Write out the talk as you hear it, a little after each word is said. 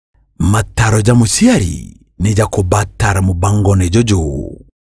mataro ja musiari nija kubatara mubangone jojo.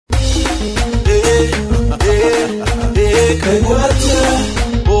 Kaiguitie,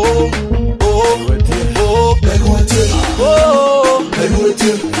 oh, Kaiguitie, oh,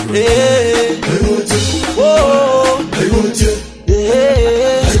 Kaiguitie, Kaiguitie, oh, Kaiguitie,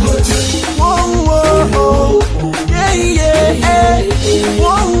 Kaiguitie, oh, yeah, oh,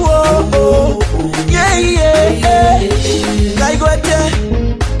 yeah, Kaiguitie,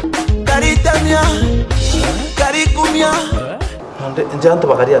 karitamia, karikumia. Jangan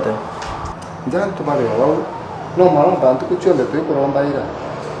bakari ate. Jangan bakari awal. No malam bantu kecil itu kurang baik lah.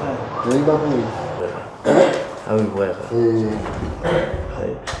 Jadi bagus. Awi buaya.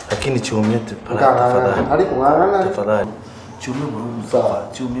 Lakini chumia tafadhali. Hadi kungarana. Tafadhali. Chumia buru. Sawa.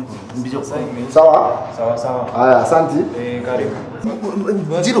 Chumia buru. Mbijo. Sawa. Sawa. Aya, asante. Karibu.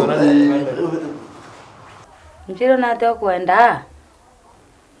 Jiro. Jiro nataka kuenda.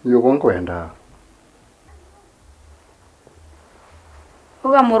 Yuko kwenda.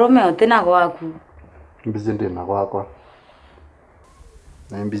 Uga murume otena gwaku. Mbije ndina gwakwa.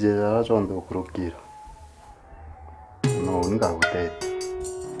 Na mbije zara chonde ukurukira. No ngagutete.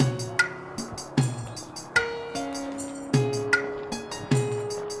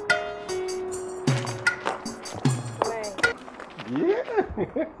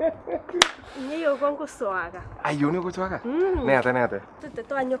 Niyo gongo swaga. Ayo ni kuchwaga. Nete. Tute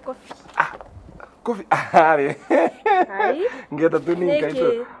toanyo kofi. Kofi. Ari. Ai. Ngeta tu ni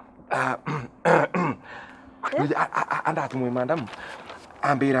kaito. Anda tu mandam.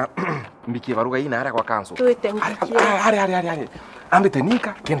 Ambira mbiki baruga ina ara kwa kanso. Tuite ngikia. Ari. Ambite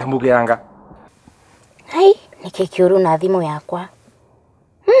nika kenda mbuge yanga. Hai, nike kiuru na thimu yakwa.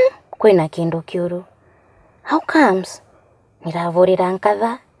 Kwina kindu kiuru. How comes? Niravurira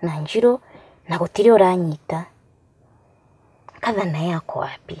nkatha na njiro na gutiri uranyita. Nkatha na yako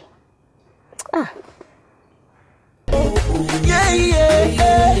wapi? Yeah.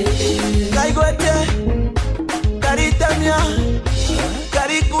 Kaiguitie, karitamia,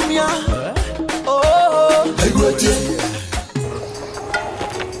 karikumia. Oh, Kaiguitie.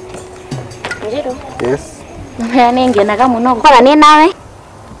 Njiro. Yes. Nenge na kamuno. Kola ni nawe?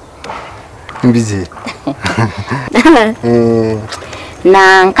 Mbije.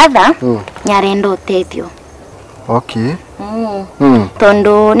 Na nkatha nyarendo tethio. Okay.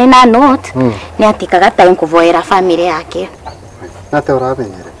 Tondo nina note ni atikaga time kuvoera family yake. Nate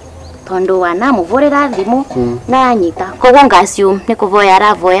uramenyere. Tondo wana muvorera thimu na anyita. Kogo ngasio ni kuvoya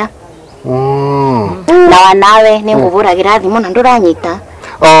aravoya. Na wanawe ni nguvuragira thimu na nduranyita.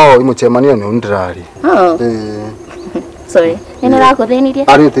 Imuchemanio ni undirari. Sorry. Nini rako thenirie?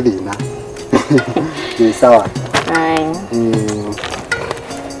 Ari thina. Sawa. Ai.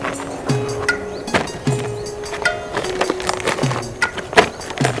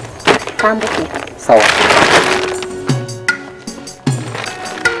 Kambuke. Sawa.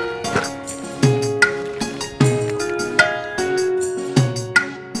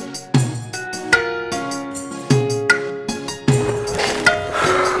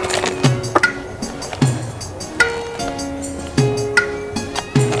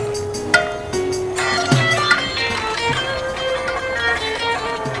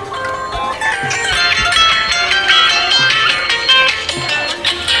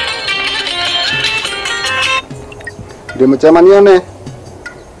 Mchemanio ne.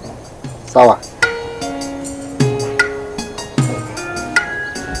 Sawa.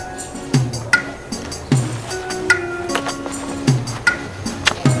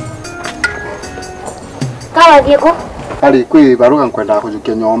 Kawa gieko? Ali kwi baruga nkwenda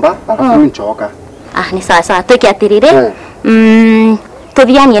kujukia nyomba, alafu nchoka. Ni sawa. Twiki atirire.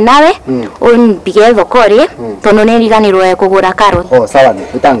 Tuthianie nawe unbige thokori tono ne riganirwe kugura carrot. Sawa ni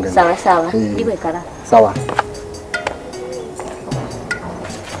utange. Sawa. Ndigwekara. Sawa.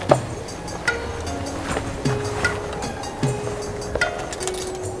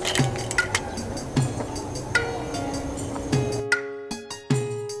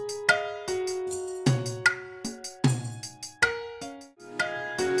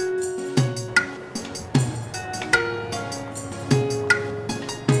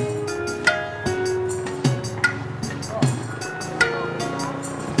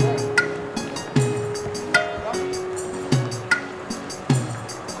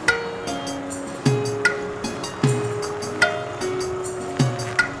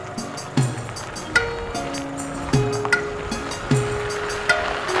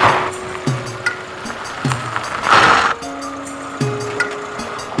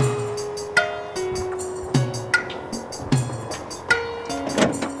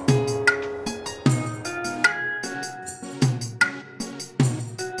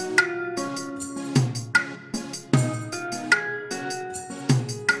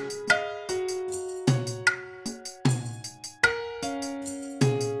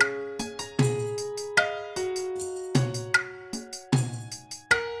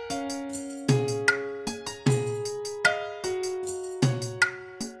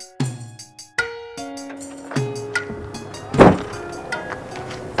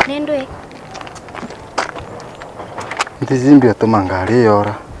 ndizimbia tumangari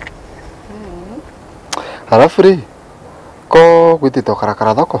yora. Alafu ri ko gwitito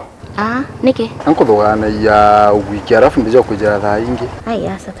karakara thoko. Niki? Ankuthugana ya wiki alafu ndijo kujira thaa ingi. Ai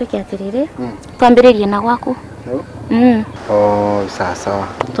asa twike atirire. Twambiririe na gwaku. Oh, sawa.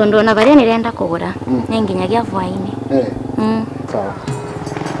 Tondo na baria nirenda kugura. Ni nginyagia vwaini. Sawa.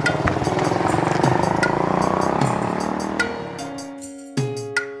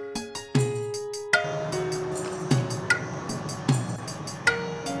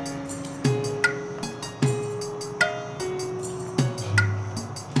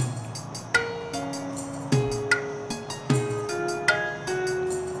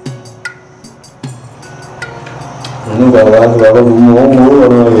 Nunca vas a ver un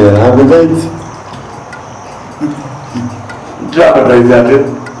appetite. Appetite.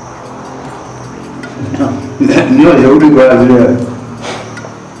 No, yo digo así.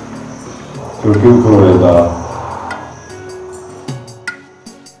 Porque como da.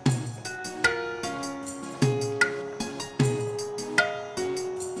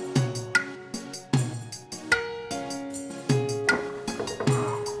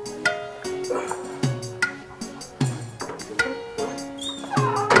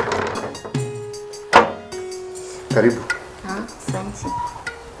 Karibu. Asante.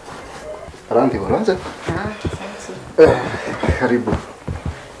 Aranti unaanza? Asante. Karibu.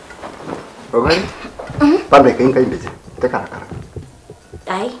 Ogani? Pande kinga imbeje. Tekarakara.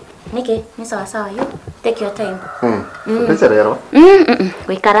 Ai, niki, ni sawa yo. Take your time. Pesa rero?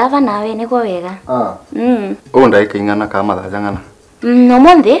 Wikarava nawe niko wega. Onda ikingana kama thajangana. No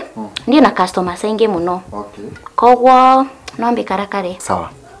monde, ndio na customers aingi muno. Okay. Kogwo no mbikarakare. Sawa.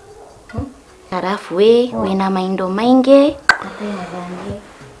 Halafu wina maindo maingi.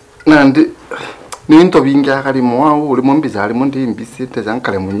 Nandi ni into bingi akari mwa uri mu mbiza ari mu ndimbisi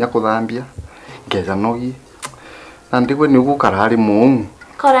tezankale munya kuthambia. Ngeza nogi. Nandi we ni gukara ari mu.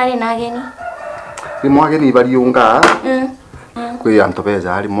 Korari nageni. Ni mwageni bari unga. Kwi anto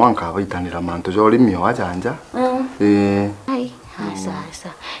beza ari mwanka baitanira mantu jori mio ajanja. Ai, asa.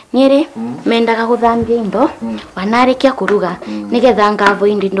 Nyere mendaga guthambia indo wanarikia kuruga nigetha ngavo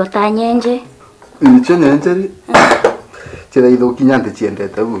indi ndo ta nyenje. Nicho nyenjeri. Chira ithukinya nti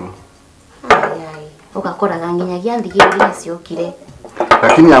ciendete buru. Ai. Ugakoraga nginyagia ndigiri ciokire.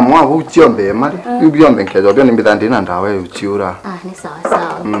 Lakini amwa bu chiombe mari. Biombe nkejo byo nimbithandi na ndawe uchiura. Ni sawa.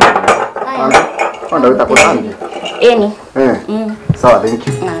 Onda utakuthambia. Eni. Sawa, thank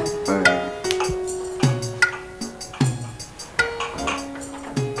you.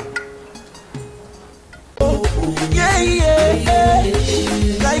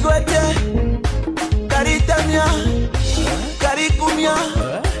 Kaiguitie, Karitamia, Karikumia,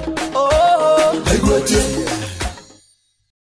 Kaiguitie.